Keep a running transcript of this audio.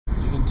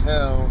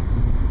tell,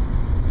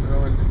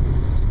 going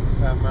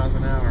 65 miles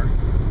an hour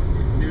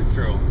in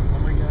neutral. Oh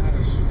my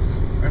gosh,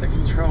 out of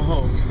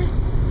control.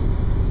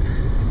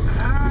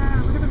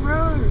 Ah, look at the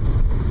road.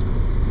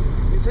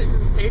 He's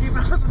hitting 80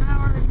 miles an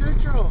hour in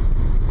neutral.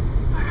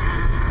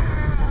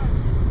 Ah,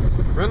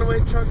 runaway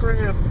truck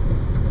ramp.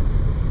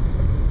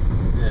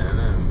 Yeah, I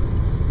know.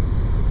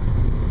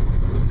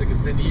 Looks like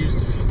it's been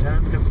used a few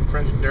times. Got some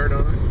fresh dirt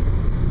on it.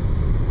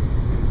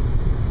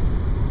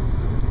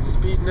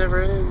 Speed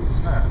never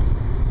ends.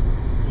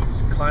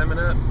 He's climbing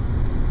up.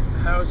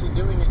 How is he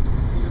doing it?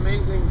 He's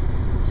amazing.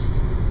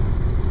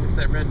 I guess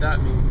that red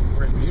dot means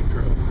we're in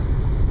neutral.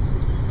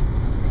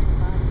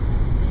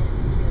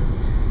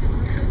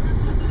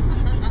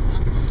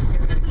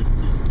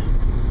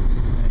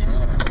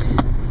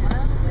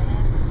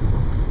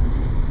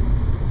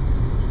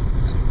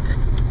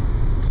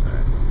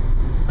 Sorry.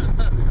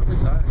 Don't be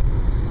sorry.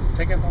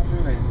 Take up all 3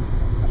 lanes.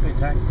 I paid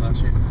taxes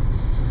last year.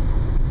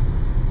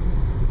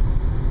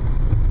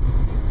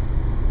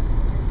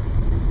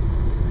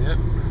 Yep.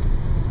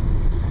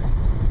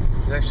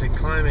 He's actually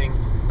climbing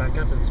back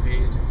up in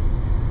speed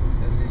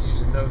as he's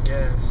using no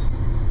gas.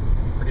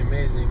 Pretty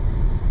amazing.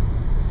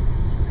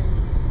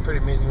 Pretty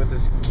amazing what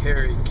this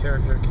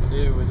character can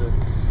do with a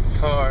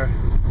car,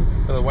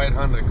 with a white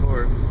Honda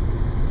Accord.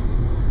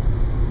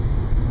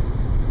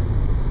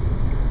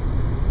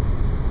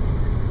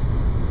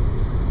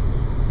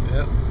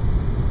 Yep.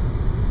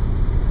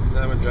 He's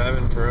now been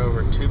driving for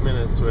over 2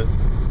 minutes with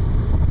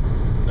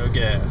no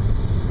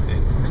gas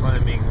and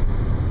climbing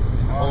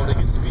and holding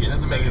his speed at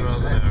 70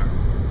 miles an hour.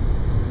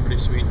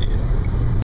 Pretty sweet deal.